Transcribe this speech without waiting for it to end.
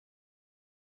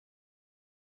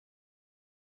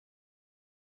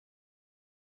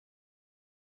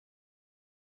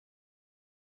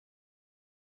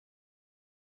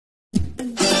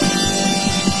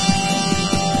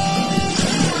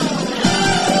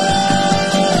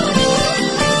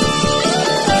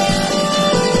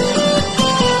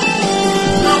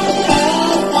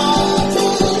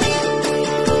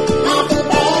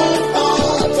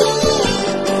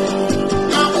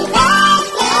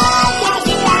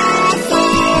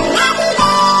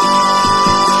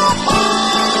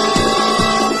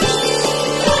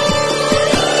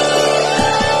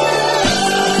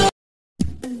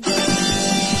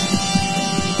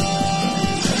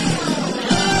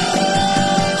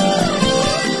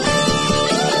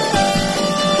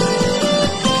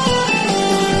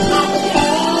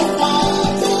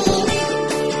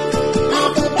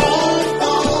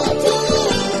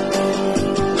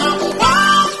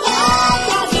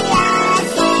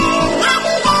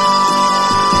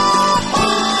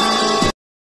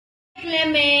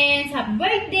Happy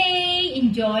birthday!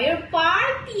 Enjoy your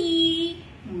party!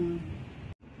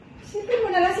 Siyempre mo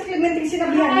na lang si Clemente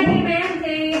sinabihan. Hi,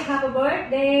 Clemente! Happy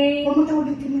birthday! Huwag mo tawag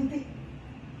yung Clemente.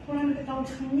 Kung ano nagtatawag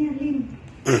sa kanya, Lynn.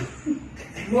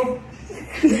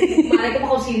 Malay ko pa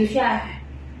kung sino siya.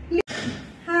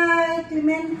 Hi,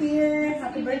 Clemente!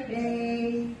 Happy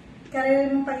birthday! Karera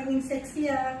mong pagiging sexy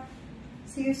ah.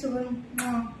 See you soon.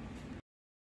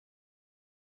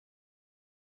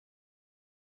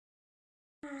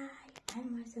 I'm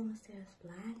Marcel's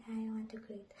Vlog. I want to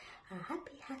create a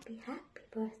happy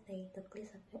birthday to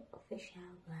Cle'S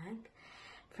Official Vlog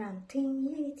from Team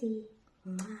Unity.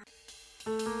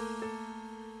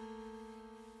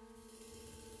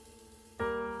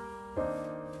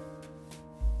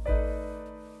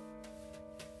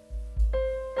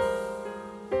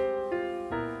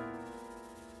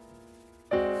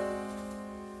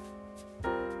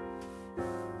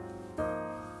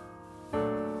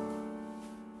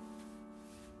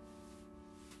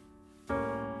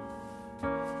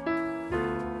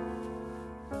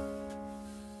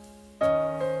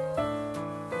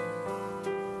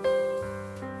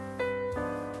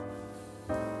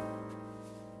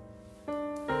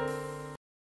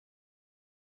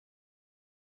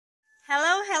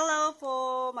 Hello po!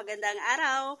 Magandang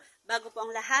araw! Bago po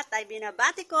ang lahat ay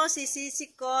binabati ko si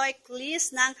Sisi Koy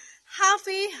Cle'S ng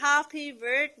happy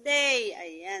birthday!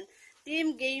 Ayan,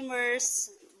 Team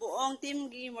Gamers, buong Team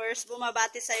Gamers,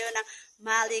 bumabati sa iyo ng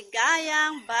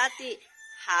maligayang bati.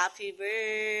 Happy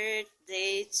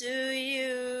birthday to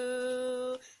you!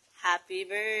 Happy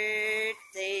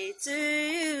birthday to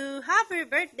you! Happy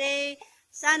birthday!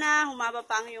 Sana humaba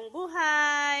pa ang iyong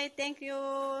buhay. Thank you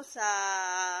sa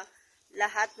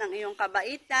lahat ng iyong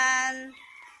kabaitan.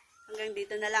 Hanggang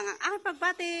dito na lang ang aking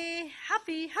pagbati.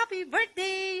 Happy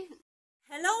birthday!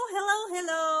 Hello!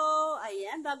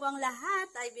 Ayan, bago ang lahat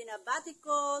ay binabati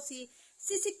ko si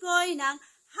Sisi Koy ng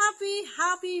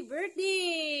happy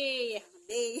birthday!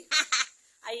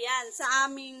 Ayan, sa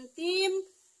aming team,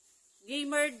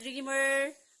 Gamer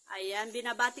Dreamer, ayan,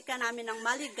 binabati ka namin ng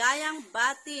maligayang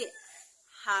bati.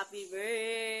 Happy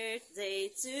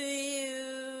birthday to you!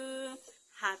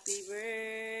 Happy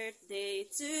birthday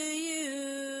to you.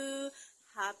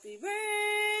 Happy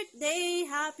birthday,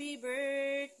 happy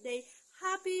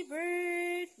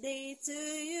birthday to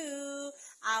you.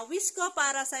 Wish ko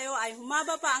para sa iyo ay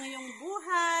humaba pa ang iyong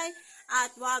buhay at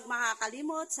huwag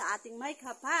makakalimot sa ating may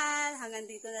kapal. Hanggang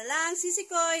dito na lang. Sisi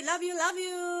Koy, love you.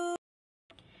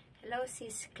 Hello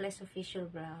sis, Cle'S Official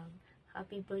Vlog.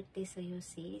 Happy birthday sa iyo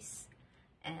sis.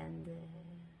 And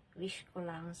wish ko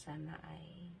lang sana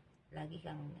ay lagi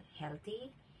kang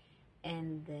healthy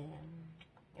and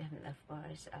of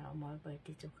course more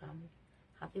birthday to come.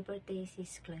 Happy birthday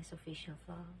sis Cle'S Official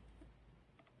Vlog.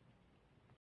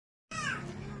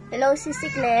 Hello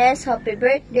Sisi Cle'S, happy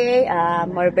birthday,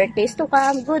 more birthdays to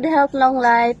come, good health, long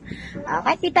life.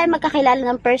 Kahit di tayo magkakilala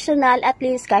ng personal, at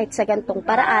least kahit sa gantong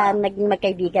paraan naging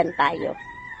magkaibigan tayo.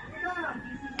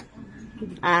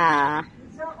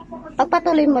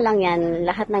 Pagpatuloy mo lang yan,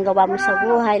 lahat ng gawa mo sa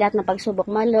buhay, lahat ng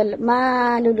pagsubok,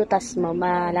 malulutas mo,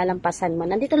 malalampasan mo.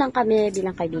 Nandito lang kami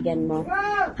bilang kaibigan mo.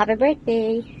 Happy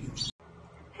birthday!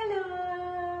 Hello!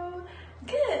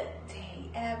 Good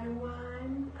day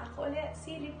everyone! Ako ulit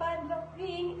si Lipad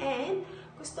Ring and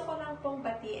gusto ko lang pong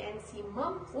batiin si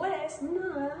Mom Wes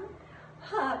na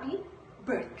happy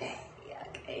birthday!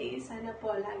 Okay, sana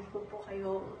po lagi ko po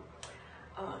kayong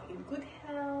in good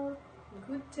health, in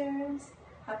good terms,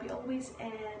 happy always,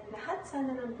 and lahat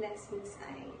sana ng blessings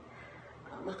ay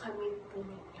makamit po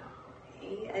ninyo.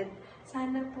 Okay? And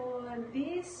sana po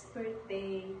this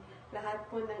birthday, lahat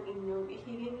po ng inyong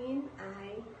ihingin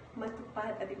ay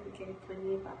matupad at ibigay po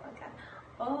ni Papa God.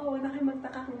 Oh, wala kayong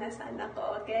magtaka kung nasaan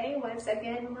ako, okay? Once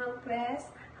again, Ma'am Cle'S,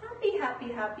 happy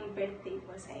birthday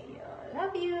po sa iyo.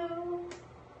 Love you!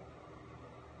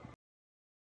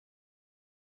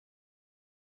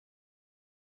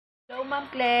 Hello, Ma'am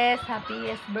Cle'S.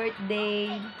 Happiest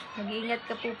birthday. Mag-iingat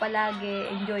ka po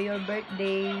palagi. Enjoy your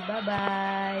birthday.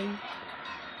 Bye-bye.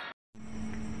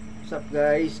 What's up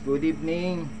guys? Good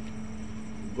evening,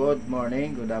 good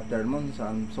morning, good afternoon sa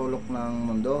sulok ng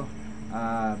mundo.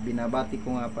 Binabati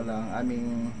ko nga pala ang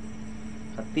aming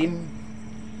ka-team,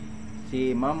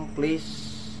 si Ma'am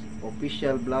Cle'S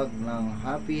official vlog ng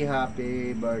happy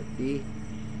birthday.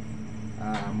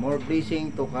 More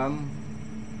blessing to come.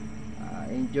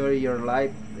 Enjoy your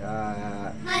life.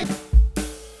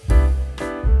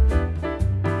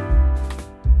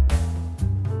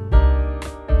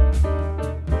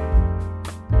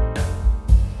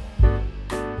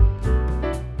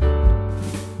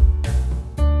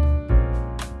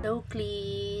 Hello,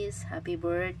 Cle'S. Happy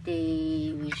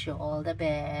birthday. Wish you all the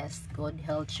best. Good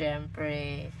health,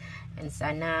 syempre. And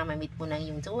sana ma-meet mo na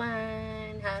yung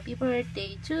tuwan. Happy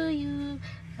birthday to you.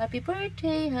 Happy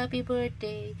birthday, happy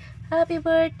birthday. Happy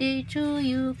birthday to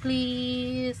you,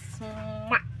 Cle'S.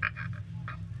 Mwah!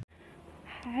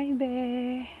 Hi,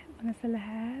 be! Una sa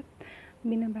lahat,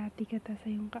 binabati kita sa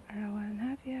iyong kaarawan.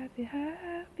 Happy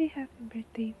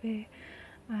birthday, be!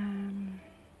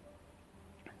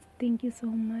 Thank you so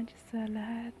much sa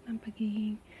lahat ng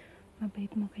pagiging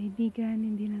mabait mo kaibigan,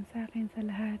 hindi lang sa akin, sa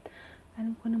lahat.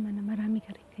 Alam ko naman na marami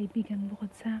ka rin kaibigan bukod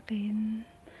sa akin.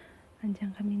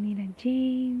 Andiyan kami nila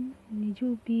Jane, ni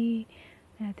Juby,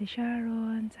 ni Ate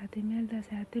Sharon, sa Ate Melda,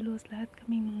 sa Ate Luz, lahat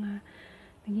kami mga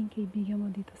naging kaibigan mo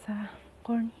dito sa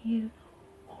Cornhill,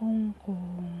 Hong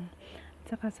Kong.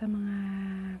 At saka sa mga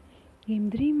game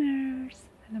dreamers,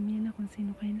 alam niyo na kung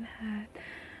sino kayong lahat.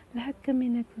 Lahat kami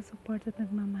nagsusupport at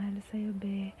nagmamahal sa'yo,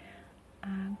 be.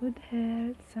 Good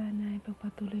health, sana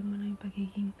ipagpatuloy mo lang yung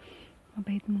pagiging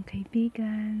mabait mong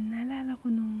kaibigan. Naalala ko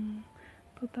nung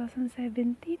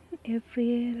 2017,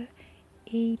 April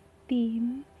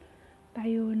 18,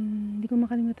 tayo, hindi ko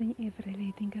makalimutan yung April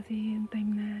 18 kasi yung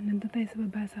time na nandun tayo sa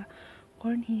baba sa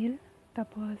Cornhill,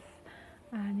 tapos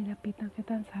nilapitan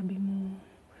kita, sabi mo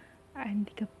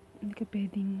hindi ka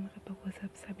pwedeng makipag-usap,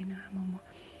 sabi ng amo mo.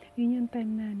 Yun yung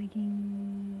time na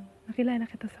nakilala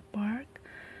kita sa park,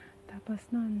 tapos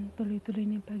noon tuloy-tuloy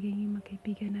na yung pagiging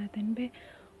magkaibigan natin, be.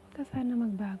 Huwag ka sana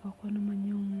magbago ko naman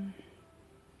yung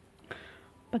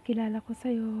pagkilala ko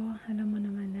sa'yo. Alam mo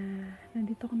naman na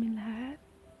nandito kami lahat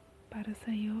para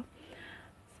sa'yo.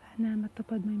 Sana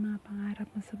matupad mo yung mga pangarap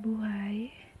mo sa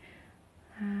buhay.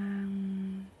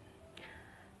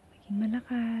 Maging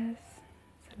malakas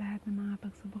sa lahat ng mga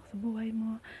pagsubok sa buhay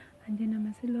mo. Andiyan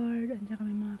naman si Lord. Andiyan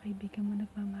kami mga kaibigan mo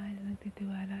nagmamahal,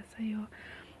 nagtitiwala sa'yo.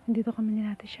 Nandito kami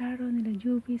nila Ate Sharon, nila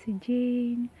Juby, si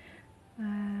Jane,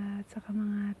 at saka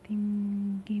mga team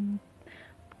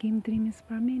Game Dreams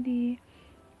Family,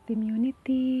 Team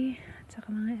Unity, at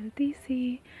saka mga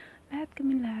LTC, lahat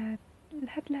kami,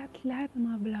 lahat ng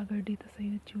mga vlogger dito sa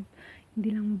YouTube.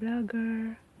 Hindi lang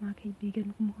vlogger, mga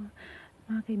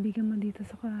kaibigan mo dito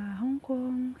sa Hong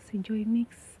Kong, si Joy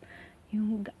Mix,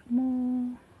 yung mo,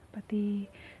 pati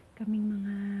kaming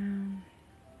mga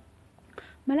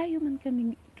malayo man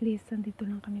kami, Cle'S, nandito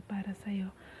lang kami para sa'yo.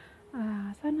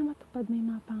 Sana matupad mo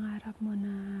yung mga pangarap mo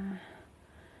na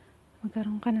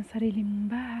magkaroon ka ng sarili mong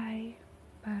bahay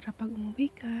para pag umuwi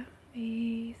ka,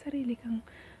 may sarili kang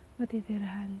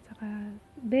matitirahan. Saka,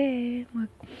 be,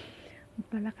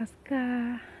 magpalakas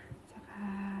ka. Saka,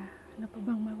 ano pa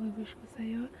bang mawiwish ko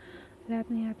sa'yo?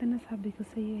 Lahat na yata nasabi ko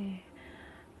sa'yo eh.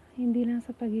 Hindi lang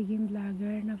sa pagiging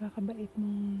vlogger, napakabait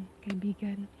mong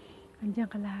kaibigan. Andiyan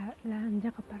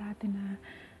ka parati na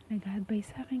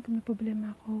nag-advise sa akin kung may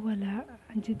problema ako, wala.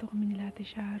 Andito kami nila Ate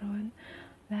Sharon.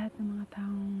 Lahat ng mga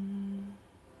taong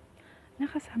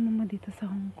nakasama mo dito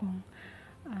sa Hong Kong.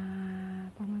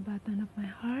 From my bottom of my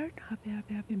heart,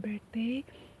 happy birthday,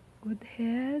 good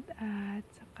health, at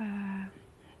saka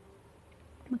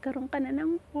magkaroon ka na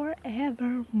ng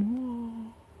forever mo.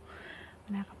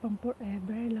 Wala ka pang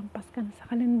forever, lampas ka na sa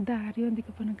kalendaryo, hindi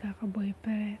ka pa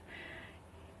nagkaka-boyfriend.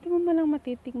 Hindi mo malang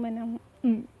matitigman ng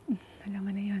alam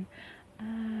mo na yun.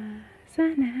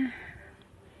 Sana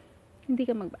hindi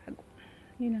ka magbago.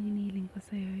 Yun ang hinihiling ko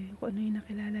sa'yo. Kung ano yung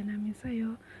nakilala namin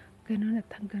sa'yo, ganun at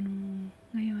hanggang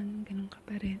ngayon, ganun ka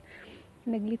pa rin.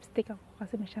 Nag-lipstick ako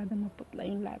kasi masyadong maputla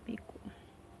yung labi ko.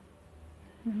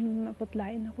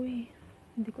 Maputlain ako eh.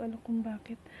 Hindi ko alam kung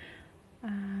bakit.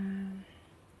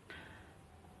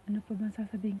 Ano pa ba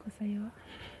sasabihin ko sa'yo?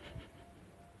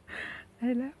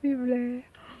 I love you, Ble.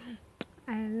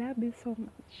 I love you so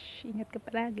much. Ingat ka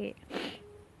palagi.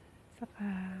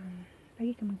 Saka,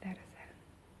 lagi ka magdarasal.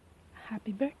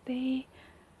 Happy birthday!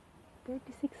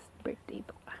 36th birthday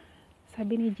to ka.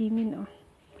 Sabi ni Jimin,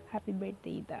 happy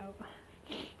birthday daw.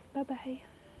 Bye-bye.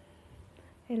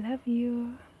 I love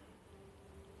you.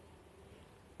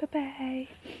 Bye-bye.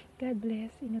 God bless.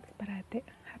 Ingat ka parate.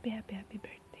 Happy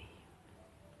birthday.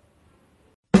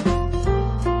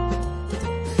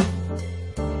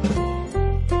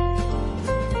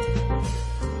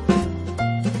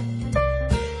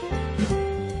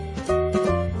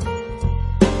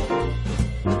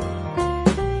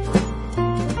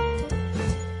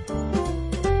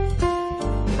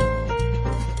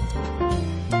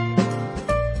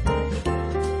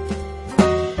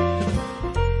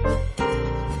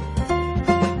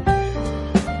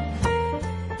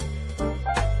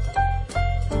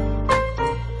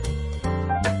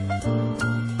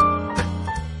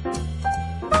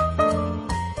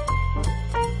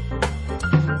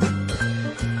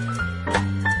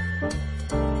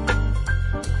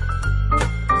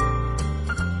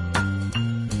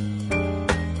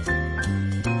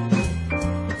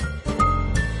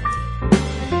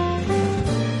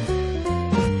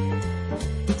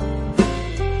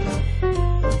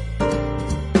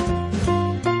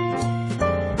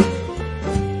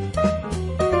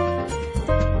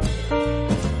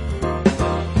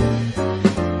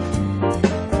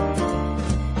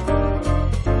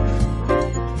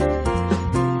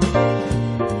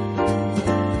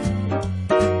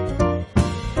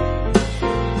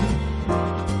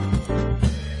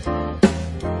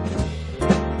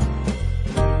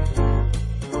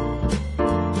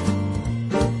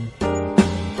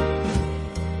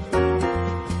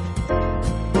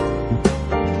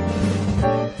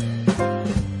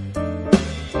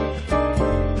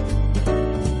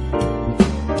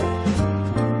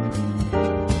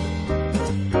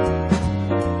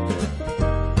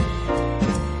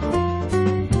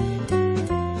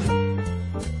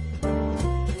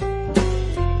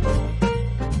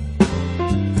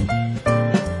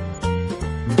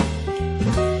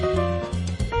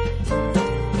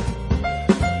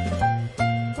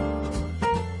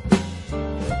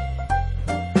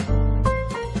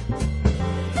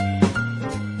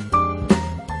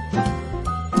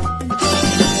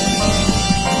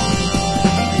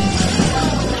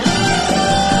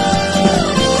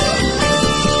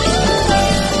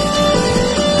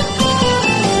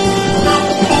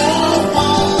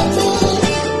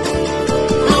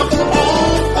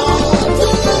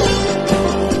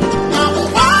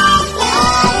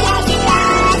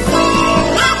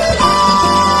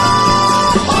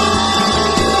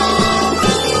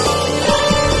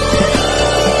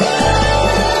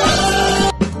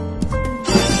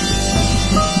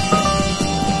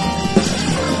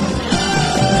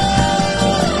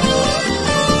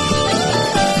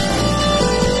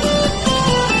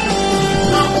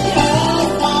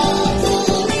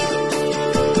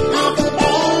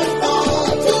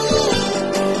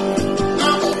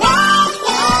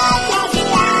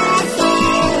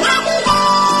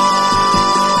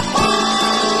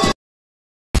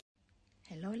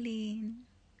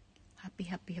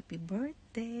 Happy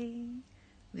birthday.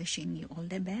 Wishing you all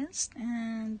the best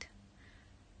and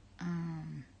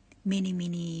many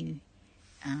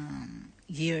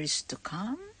years to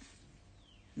come.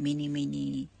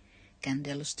 Many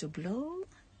candles to blow,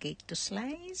 cake to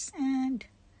slice, and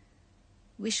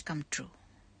wish come true.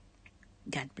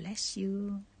 God bless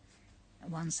you.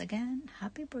 Once again,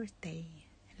 happy birthday.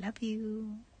 Love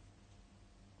you.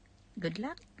 Good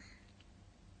luck.